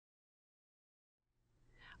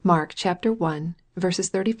Mark chapter 1, verses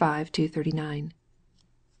 35 to 39.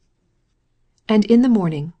 And in the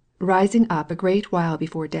morning, rising up a great while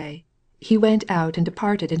before day, he went out and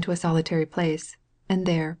departed into a solitary place, and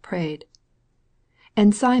there prayed.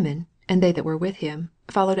 And Simon, and they that were with him,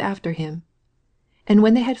 followed after him. And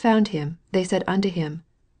when they had found him, they said unto him,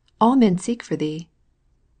 All men seek for thee.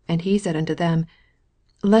 And he said unto them,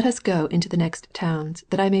 Let us go into the next towns,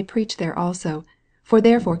 that I may preach there also, for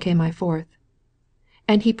therefore came I forth.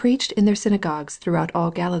 And he preached in their synagogues throughout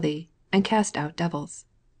all Galilee, and cast out devils.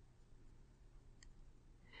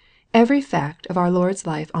 Every fact of our Lord's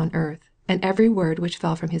life on earth, and every word which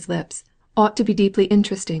fell from his lips, ought to be deeply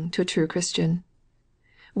interesting to a true Christian.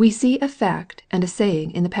 We see a fact and a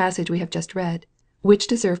saying in the passage we have just read, which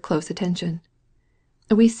deserve close attention.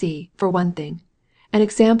 We see, for one thing, an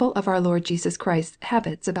example of our Lord Jesus Christ's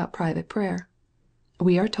habits about private prayer.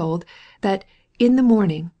 We are told that in the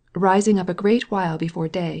morning, rising up a great while before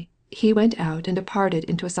day, he went out and departed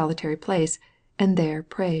into a solitary place, and there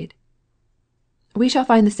prayed. We shall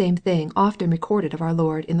find the same thing often recorded of our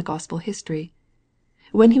Lord in the Gospel history.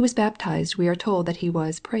 When he was baptized, we are told that he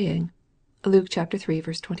was praying. Luke chapter 3,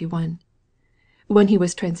 verse 21. When he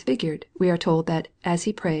was transfigured, we are told that, as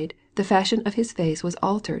he prayed, the fashion of his face was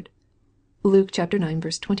altered. Luke chapter 9,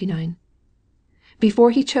 verse 29.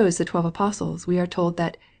 Before he chose the 12 apostles, we are told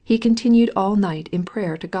that he continued all night in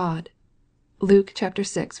prayer to God. Luke chapter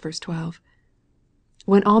 6, verse 12.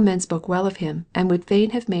 When all men spoke well of him, and would fain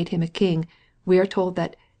have made him a king, we are told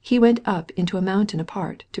that he went up into a mountain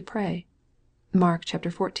apart to pray. Mark chapter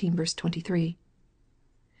 14, verse 23.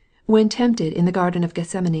 When tempted in the garden of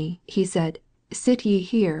Gethsemane, he said, Sit ye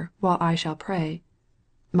here, while I shall pray.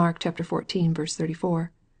 Mark chapter 14, verse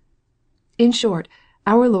 34. In short,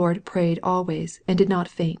 our Lord prayed always, and did not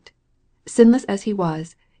faint. Sinless as he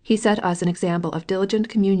was, he set us an example of diligent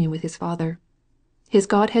communion with his Father. His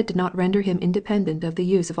Godhead did not render him independent of the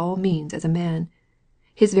use of all means as a man.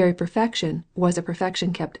 His very perfection was a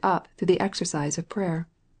perfection kept up through the exercise of prayer.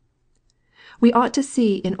 We ought to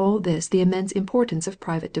see in all this the immense importance of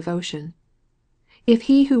private devotion. If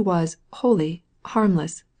he who was holy,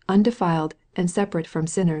 harmless, undefiled, and separate from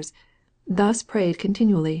sinners, thus prayed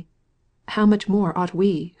continually, how much more ought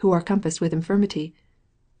we who are compassed with infirmity?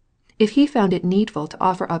 If he found it needful to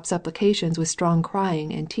offer up supplications with strong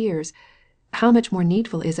crying and tears, how much more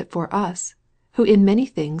needful is it for us, who in many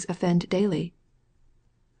things offend daily?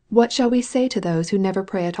 What shall we say to those who never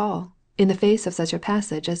pray at all, in the face of such a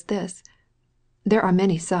passage as this? There are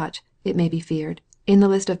many such, it may be feared, in the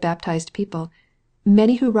list of baptized people,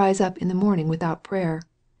 many who rise up in the morning without prayer,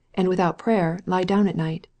 and without prayer lie down at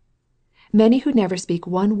night. Many who never speak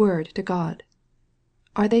one word to God.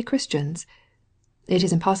 Are they Christians? It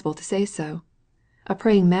is impossible to say so. A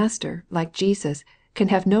praying master, like Jesus, can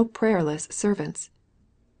have no prayerless servants.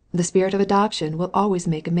 The spirit of adoption will always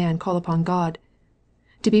make a man call upon God.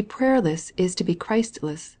 To be prayerless is to be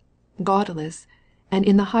Christless, Godless, and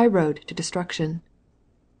in the high road to destruction.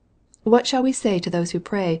 What shall we say to those who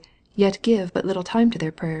pray, yet give but little time to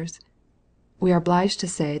their prayers? We are obliged to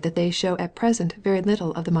say that they show at present very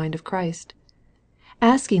little of the mind of Christ.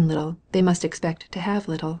 Asking little, they must expect to have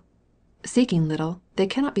little. Seeking little, they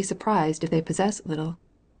cannot be surprised if they possess little.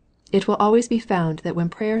 It will always be found that when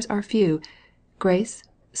prayers are few, grace,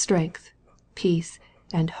 strength, peace,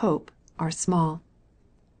 and hope are small.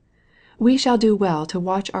 We shall do well to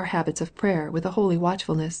watch our habits of prayer with a holy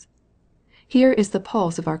watchfulness. Here is the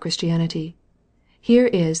pulse of our Christianity. Here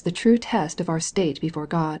is the true test of our state before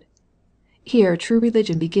God. Here true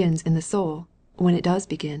religion begins in the soul, when it does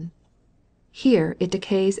begin. Here it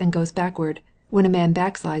decays and goes backward, when a man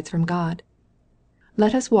backslides from God.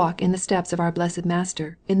 Let us walk in the steps of our blessed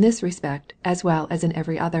Master in this respect as well as in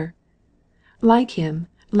every other. Like him,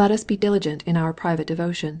 let us be diligent in our private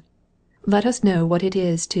devotion. Let us know what it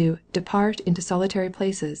is to depart into solitary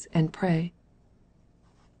places and pray.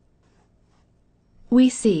 We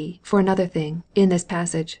see, for another thing, in this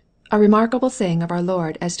passage, a remarkable saying of our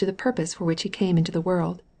Lord as to the purpose for which he came into the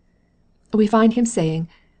world. We find him saying,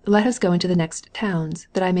 Let us go into the next towns,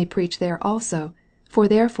 that I may preach there also, for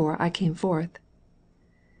therefore I came forth.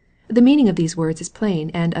 The meaning of these words is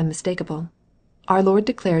plain and unmistakable. Our Lord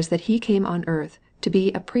declares that he came on earth to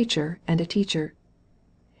be a preacher and a teacher.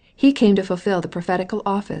 He came to fulfill the prophetical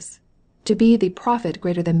office, to be the prophet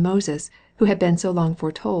greater than Moses, who had been so long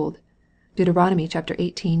foretold. Deuteronomy chapter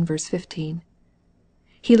 18, verse 15.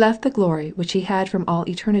 He left the glory which he had from all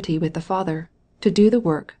eternity with the Father, to do the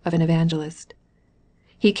work of an evangelist.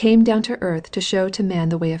 He came down to earth to show to man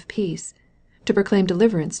the way of peace, to proclaim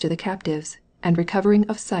deliverance to the captives, and recovering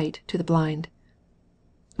of sight to the blind.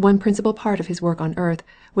 One principal part of his work on earth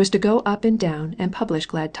was to go up and down and publish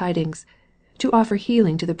glad tidings, to offer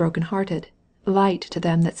healing to the brokenhearted, light to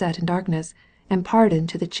them that sat in darkness, and pardon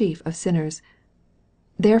to the chief of sinners.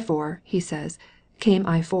 Therefore, he says, came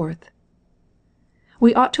I forth.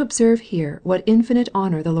 We ought to observe here what infinite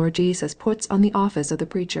honor the Lord Jesus puts on the office of the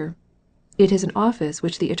preacher. It is an office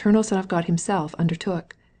which the eternal Son of God himself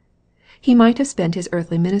undertook. He might have spent his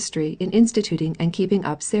earthly ministry in instituting and keeping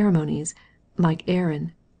up ceremonies, like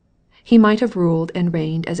Aaron. He might have ruled and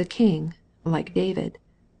reigned as a king, like David.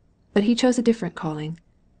 But he chose a different calling.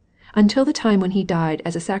 Until the time when he died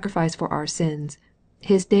as a sacrifice for our sins,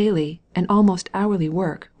 his daily and almost hourly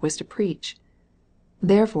work was to preach.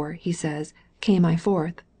 Therefore, he says, came I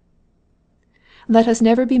forth. Let us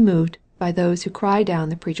never be moved by those who cry down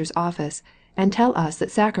the preacher's office, and tell us that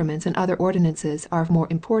sacraments and other ordinances are of more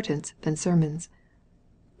importance than sermons.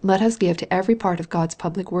 Let us give to every part of God's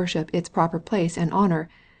public worship its proper place and honor,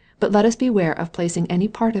 but let us beware of placing any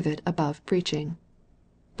part of it above preaching.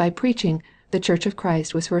 By preaching, the Church of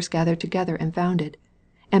Christ was first gathered together and founded,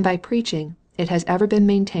 and by preaching, it has ever been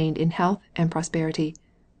maintained in health and prosperity.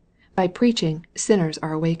 By preaching, sinners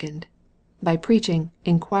are awakened. By preaching,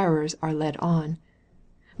 inquirers are led on.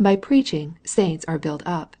 By preaching, saints are built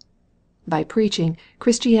up. By preaching,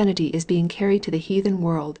 Christianity is being carried to the heathen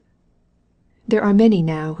world. There are many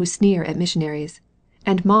now who sneer at missionaries,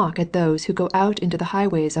 and mock at those who go out into the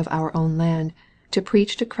highways of our own land, to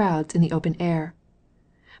preach to crowds in the open air.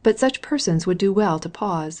 But such persons would do well to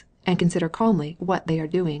pause, and consider calmly what they are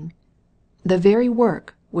doing. The very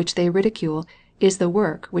work which they ridicule is the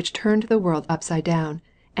work which turned the world upside down,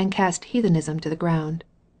 and cast heathenism to the ground.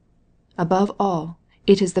 Above all,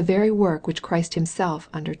 it is the very work which Christ himself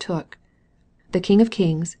undertook. The King of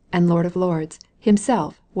Kings and Lord of Lords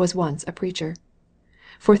himself was once a preacher.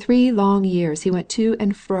 For 3 long years he went to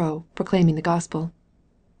and fro proclaiming the gospel.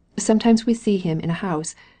 Sometimes we see him in a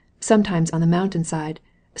house, sometimes on the mountainside,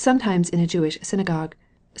 sometimes in a Jewish synagogue,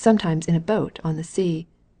 sometimes in a boat on the sea.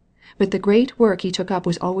 But the great work he took up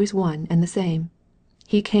was always one and the same.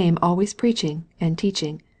 He came always preaching and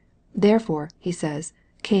teaching. Therefore, he says,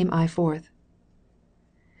 came I forth.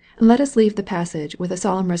 Let us leave the passage with a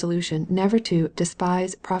solemn resolution never to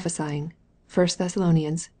despise prophesying. 1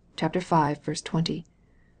 Thessalonians 5:20.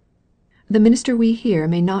 The minister we hear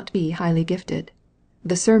may not be highly gifted.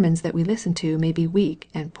 The sermons that we listen to may be weak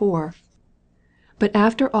and poor. But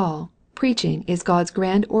after all, preaching is God's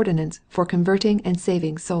grand ordinance for converting and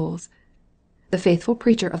saving souls. The faithful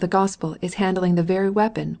preacher of the gospel is handling the very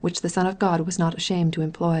weapon which the Son of God was not ashamed to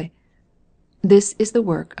employ. This is the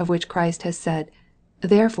work of which Christ has said,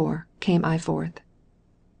 Therefore came I forth.